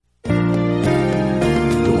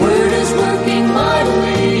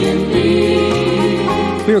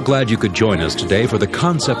We're glad you could join us today for the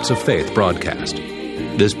Concepts of Faith broadcast.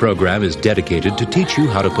 This program is dedicated to teach you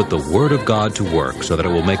how to put the Word of God to work so that it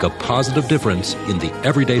will make a positive difference in the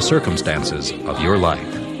everyday circumstances of your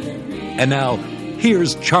life. And now,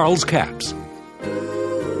 here's Charles Capps.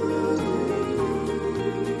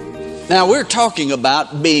 Now, we're talking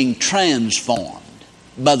about being transformed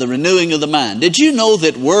by the renewing of the mind. Did you know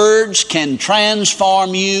that words can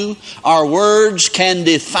transform you, or words can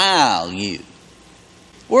defile you?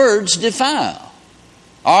 Words defile,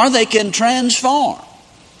 or they can transform.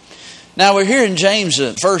 Now, we're here in James,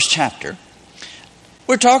 the first chapter.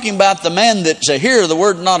 We're talking about the man that's a hearer of the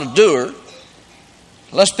word, not a doer.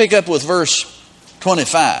 Let's pick up with verse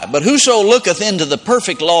 25. But whoso looketh into the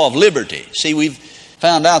perfect law of liberty. See, we've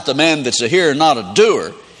found out the man that's a hearer, not a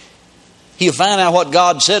doer. He'll find out what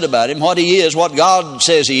God said about him, what he is, what God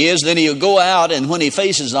says he is. Then he'll go out, and when he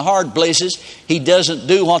faces the hard places, he doesn't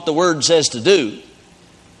do what the Word says to do.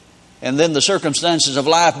 And then the circumstances of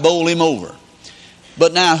life bowl him over.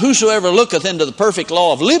 But now, whosoever looketh into the perfect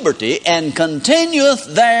law of liberty and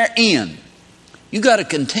continueth therein. You got to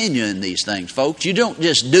continue in these things, folks. You don't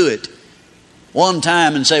just do it one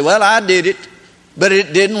time and say, well, I did it, but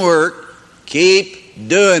it didn't work. Keep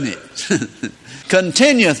doing it.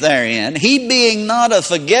 Continueth therein, he being not a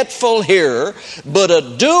forgetful hearer, but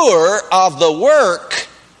a doer of the work.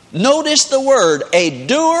 Notice the word, a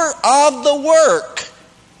doer of the work.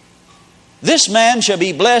 This man shall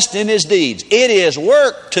be blessed in his deeds. It is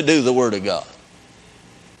work to do the Word of God.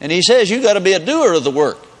 And he says you got to be a doer of the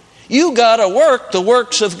work. You got to work the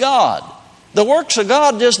works of God. The works of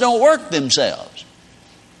God just don't work themselves.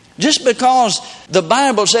 Just because the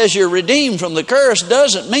Bible says you're redeemed from the curse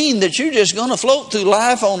doesn't mean that you're just going to float through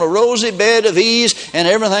life on a rosy bed of ease and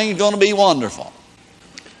everything's going to be wonderful.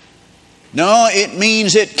 No, it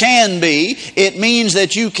means it can be. It means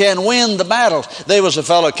that you can win the battles. There was a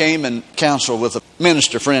fellow came and counseled with a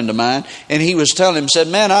minister friend of mine, and he was telling him, said,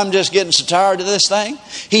 man, I'm just getting so tired of this thing.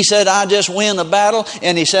 He said, I just win a battle,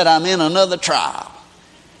 and he said, I'm in another trial.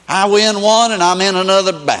 I win one, and I'm in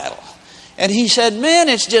another battle. And he said, man,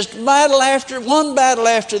 it's just one battle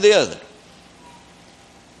after the other.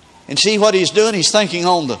 And see what he's doing? He's thinking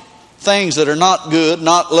on the things that are not good,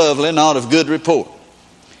 not lovely, not of good report.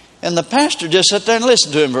 And the pastor just sat there and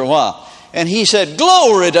listened to him for a while. And he said,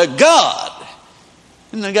 glory to God.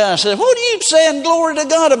 And the guy said, what are you saying glory to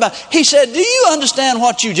God about? He said, do you understand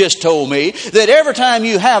what you just told me? That every time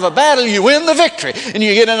you have a battle, you win the victory. And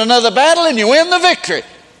you get in another battle and you win the victory.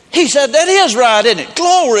 He said, that is right, isn't it?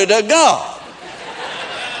 Glory to God.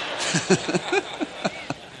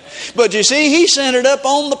 But you see, he centered up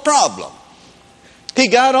on the problem. He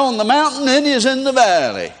got on the mountain and he's in the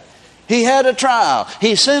valley. He had a trial.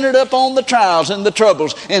 He centered up on the trials and the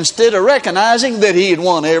troubles instead of recognizing that he had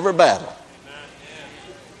won every battle.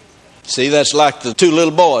 See, that's like the two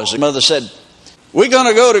little boys. The mother said, we're going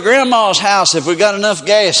to go to Grandma's house if we got enough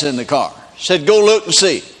gas in the car. Said, go look and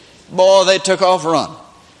see. Boy, they took off running.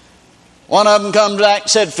 One of them come back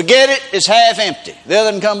and said, forget it, it's half empty. The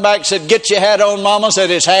other one come back and said, get your hat on, Mama. Said,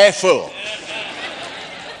 it's half full.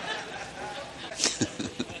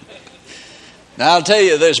 Now, I'll tell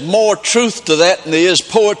you, there's more truth to that than there is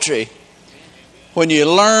poetry when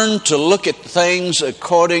you learn to look at things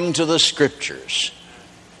according to the Scriptures.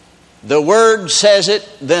 The Word says it,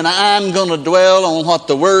 then I'm going to dwell on what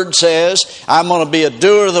the Word says. I'm going to be a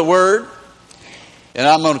doer of the Word, and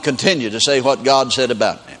I'm going to continue to say what God said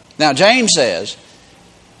about me. Now, James says,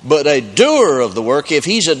 but a doer of the work, if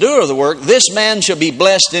he's a doer of the work, this man shall be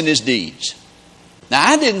blessed in his deeds. Now,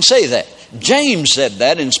 I didn't say that. James said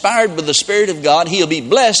that, inspired by the Spirit of God, he'll be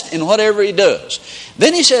blessed in whatever he does.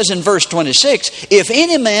 Then he says in verse 26, if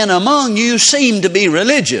any man among you seem to be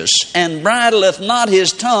religious, and bridleth not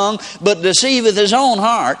his tongue, but deceiveth his own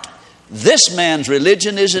heart, this man's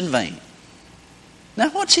religion is in vain. Now,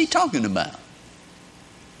 what's he talking about?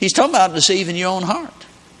 He's talking about deceiving your own heart.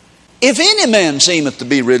 If any man seemeth to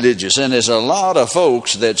be religious, and there's a lot of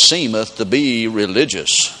folks that seemeth to be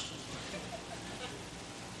religious.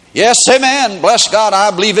 Yes, amen. Bless God,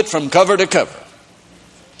 I believe it from cover to cover.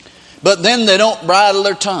 But then they don't bridle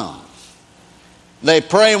their tongue. They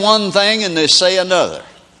pray one thing and they say another.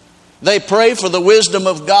 They pray for the wisdom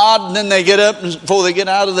of God, and then they get up and before they get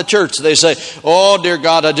out of the church, they say, oh, dear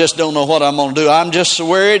God, I just don't know what I'm going to do. I'm just so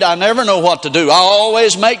worried. I never know what to do. I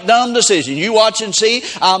always make dumb decisions. You watch and see.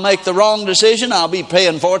 I'll make the wrong decision. I'll be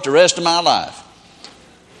paying for it the rest of my life.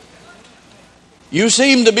 You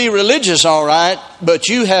seem to be religious, all right, but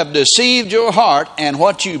you have deceived your heart, and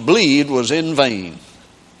what you believed was in vain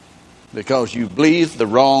because you believed the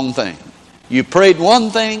wrong thing. You prayed one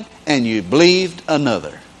thing and you believed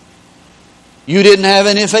another. You didn't have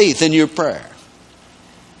any faith in your prayer.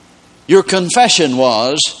 Your confession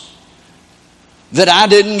was that I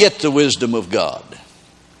didn't get the wisdom of God.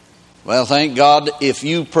 Well, thank God, if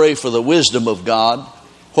you pray for the wisdom of God,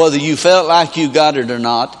 whether you felt like you got it or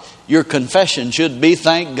not, your confession should be,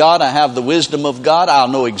 thank God I have the wisdom of God. I'll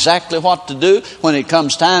know exactly what to do. When it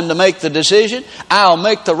comes time to make the decision, I'll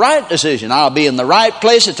make the right decision. I'll be in the right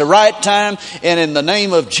place at the right time, and in the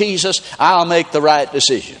name of Jesus, I'll make the right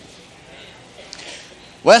decision.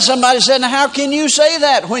 Well, somebody said, now how can you say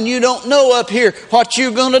that when you don't know up here what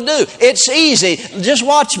you're going to do? It's easy. Just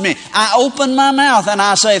watch me. I open my mouth and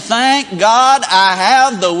I say, thank God I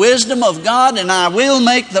have the wisdom of God and I will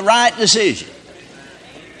make the right decision.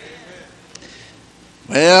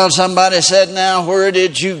 Well, somebody said, now where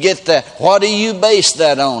did you get that? What do you base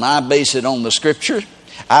that on? I base it on the Scripture.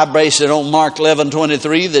 I base it on Mark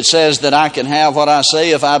 11:23 that says that I can have what I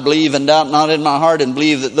say if I believe and doubt not in my heart, and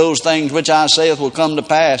believe that those things which I saith will come to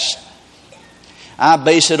pass. I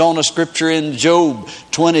base it on a scripture in Job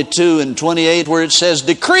 22:28 where it says,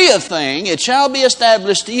 decree a thing, it shall be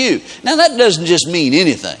established to you. Now that doesn't just mean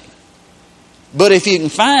anything. But if you can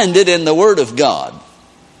find it in the Word of God,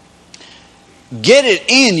 get it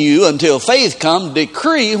in you until faith comes,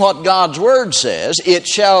 decree what God's Word says, it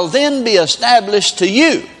shall then be established to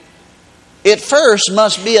you. It first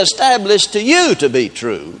must be established to you to be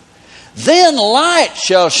true. Then light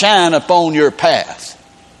shall shine upon your path.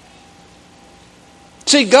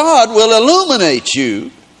 See, God will illuminate you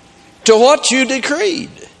to what you decreed.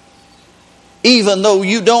 Even though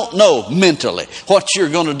you don't know mentally what you're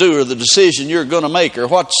going to do or the decision you're going to make or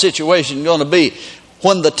what the situation is going to be.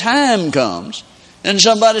 When the time comes, and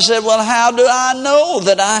somebody said, well, how do I know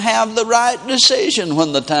that I have the right decision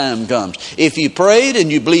when the time comes? If you prayed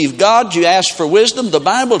and you believed God, you asked for wisdom, the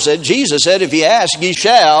Bible said, Jesus said, if you ask, you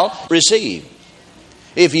shall receive.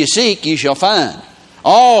 If you seek, you shall find.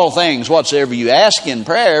 All things whatsoever you ask in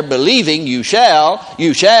prayer, believing, you shall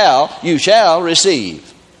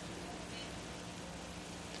receive.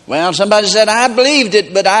 Well, somebody said, I believed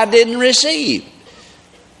it, but I didn't receive.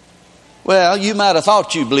 Well, you might have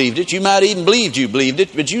thought you believed it. You might even believed you believed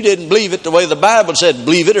it, but you didn't believe it the way the Bible said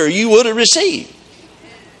believe it, or you would have received.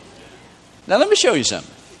 Now, let me show you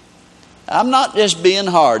something. I'm not just being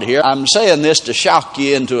hard here. I'm saying this to shock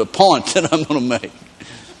you into a point that I'm going to make.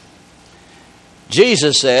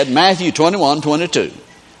 Jesus said, Matthew 21:22,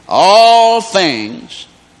 all things,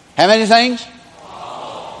 how many things?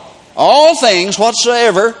 All things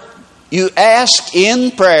whatsoever you ask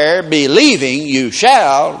in prayer, believing, you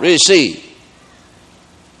shall receive.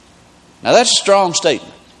 Now that's a strong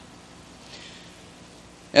statement.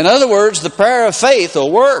 In other words, the prayer of faith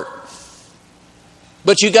will work.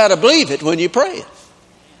 But you got to believe it when you pray it.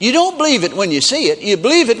 You don't believe it when you see it. You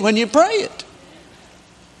believe it when you pray it.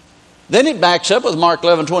 Then it backs up with Mark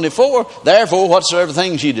 11:24. Therefore, whatsoever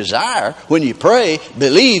things you desire, when you pray,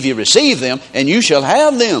 believe you receive them, and you shall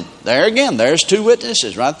have them. There again, there's two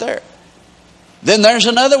witnesses right there. Then there's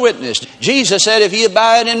another witness. Jesus said, if ye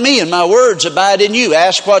abide in me and my words abide in you,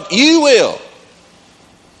 ask what you will.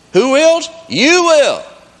 Who wills? You will.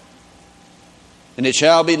 And it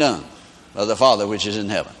shall be done by the Father which is in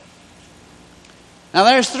heaven. Now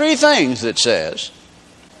there's three things that says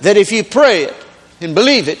that if you pray it and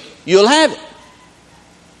believe it, you'll have it.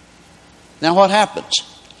 Now what happens?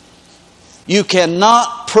 You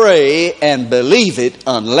cannot pray and believe it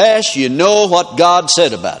unless you know what God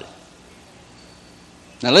said about it.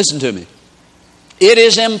 Now listen to me. It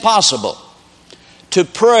is impossible to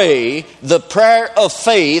pray the prayer of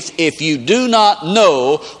faith if you do not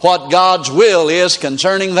know what God's will is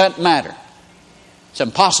concerning that matter. It's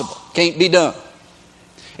impossible. Can't be done.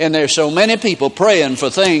 And there's so many people praying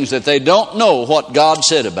for things that they don't know what God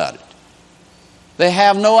said about it. They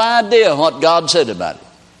have no idea what God said about it.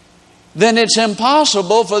 Then it's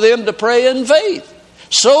impossible for them to pray in faith.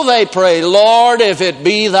 So they pray, Lord, if it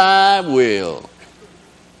be thy will.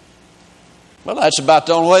 Well, that's about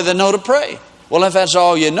the only way they know to pray. Well, if that's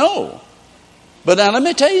all you know. But now let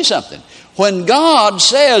me tell you something. When God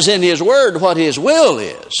says in His Word what His will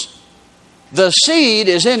is, the seed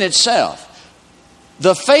is in itself.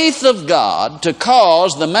 The faith of God to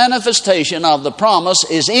cause the manifestation of the promise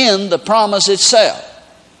is in the promise itself.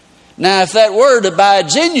 Now, if that word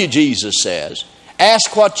abides in you, Jesus says,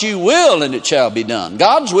 ask what you will and it shall be done.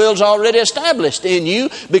 God's will is already established in you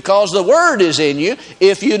because the word is in you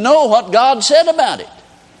if you know what God said about it.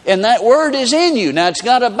 And that word is in you. Now, it's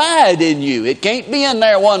got to abide in you. It can't be in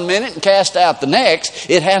there one minute and cast out the next.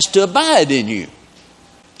 It has to abide in you.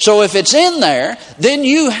 So if it's in there, then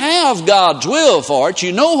you have God's will for it.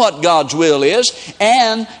 You know what God's will is,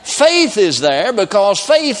 and faith is there because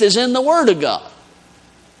faith is in the Word of God.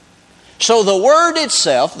 So the Word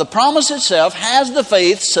itself, the promise itself, has the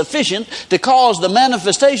faith sufficient to cause the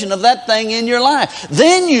manifestation of that thing in your life.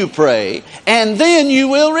 Then you pray, and then you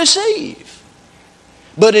will receive.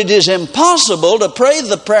 But it is impossible to pray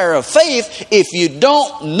the prayer of faith if you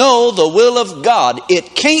don't know the will of God.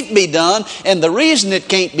 It can't be done, and the reason it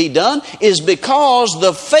can't be done is because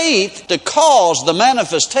the faith to cause the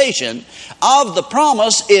manifestation of the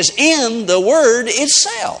promise is in the Word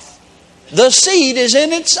itself. The seed is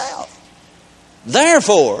in itself.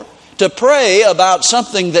 Therefore, to pray about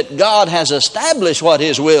something that God has established what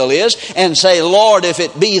His will is and say, Lord, if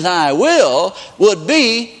it be Thy will, would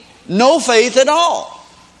be no faith at all.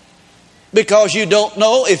 Because you don't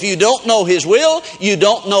know, if you don't know His will, you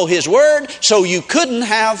don't know His Word, so you couldn't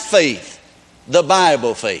have faith, the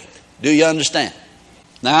Bible faith. Do you understand?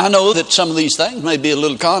 Now I know that some of these things may be a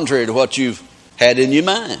little contrary to what you've had in your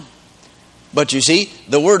mind. But you see,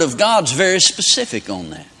 the Word of God's very specific on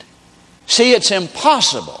that. See, it's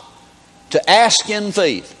impossible to ask in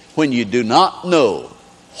faith when you do not know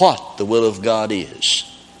what the will of God is.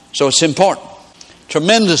 So it's important,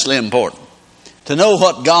 tremendously important, to know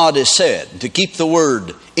what God has said, to keep the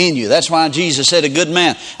Word in you. That's why Jesus said, a good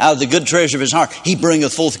man out of the good treasure of his heart, he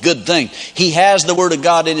bringeth forth good things. He has the Word of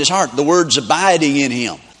God in his heart. The Word's abiding in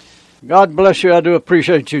him. God bless you. I do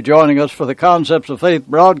appreciate you joining us for the Concepts of Faith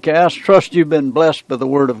broadcast. Trust you've been blessed by the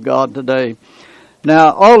Word of God today.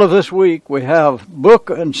 Now, all of this week we have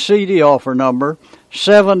book and CD offer number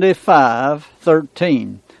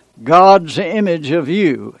 7513. God's Image of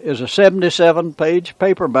You is a 77-page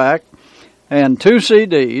paperback and 2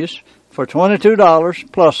 CDs for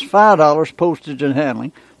 $22 plus $5 postage and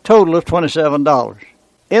handling, total of $27.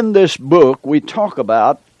 In this book, we talk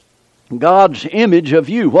about God's image of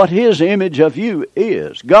you, what His image of you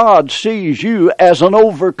is. God sees you as an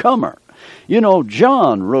overcomer. You know,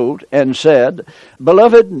 John wrote and said,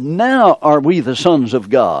 Beloved, now are we the sons of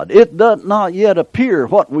God. It doth not yet appear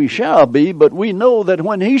what we shall be, but we know that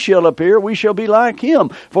when He shall appear, we shall be like Him,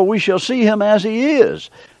 for we shall see Him as He is.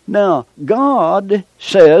 Now, God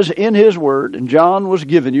says in His Word, and John was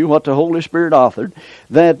giving you what the Holy Spirit authored,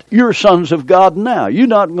 that you're sons of God now. You're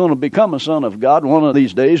not going to become a son of God one of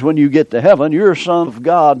these days when you get to heaven. You're a son of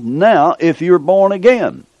God now if you're born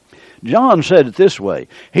again. John said it this way,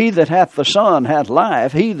 He that hath the Son hath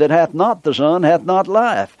life, he that hath not the Son hath not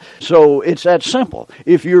life. So it's that simple.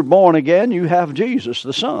 If you're born again, you have Jesus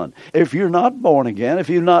the Son. If you're not born again, if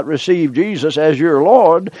you've not received Jesus as your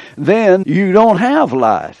Lord, then you don't have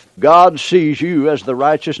life. God sees you as the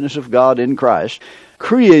righteousness of God in Christ,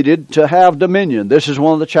 created to have dominion. This is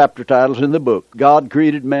one of the chapter titles in the book. God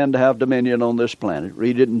created man to have dominion on this planet.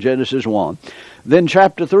 Read it in Genesis 1. Then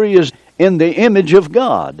chapter 3 is in the image of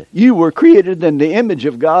God. You were created in the image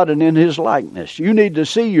of God and in His likeness. You need to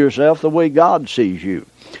see yourself the way God sees you.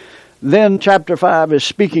 Then chapter 5 is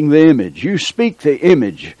speaking the image. You speak the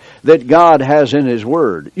image that God has in His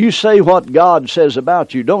Word. You say what God says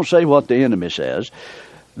about you. Don't say what the enemy says.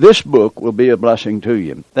 This book will be a blessing to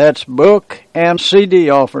you. That's book and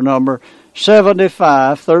CD offer number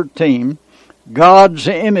 7513. God's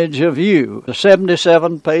Image of You, a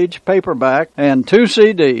 77-page paperback and 2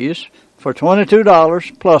 CDs for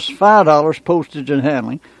 $22 plus $5 postage and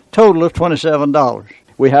handling, total of $27.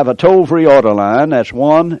 We have a toll-free order line. That's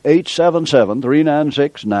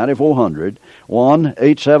 1-877-396-9400,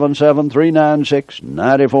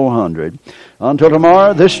 1-877-396-9400. Until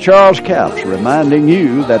tomorrow, this Charles Capps reminding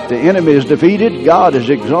you that the enemy is defeated, God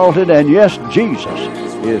is exalted, and yes, Jesus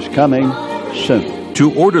is coming soon.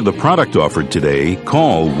 To order the product offered today,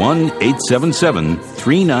 call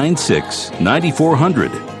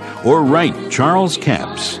 1-877-396-9400 or write Charles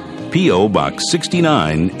Capps, P.O. Box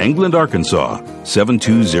 69, England, Arkansas,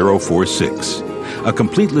 72046. A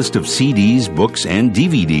complete list of CDs, books, and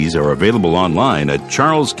DVDs are available online at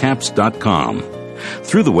charlescapps.com.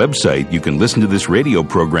 Through the website, you can listen to this radio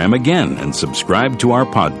program again and subscribe to our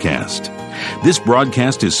podcast. This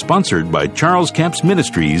broadcast is sponsored by Charles Capps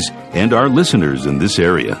Ministries and our listeners in this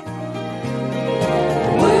area.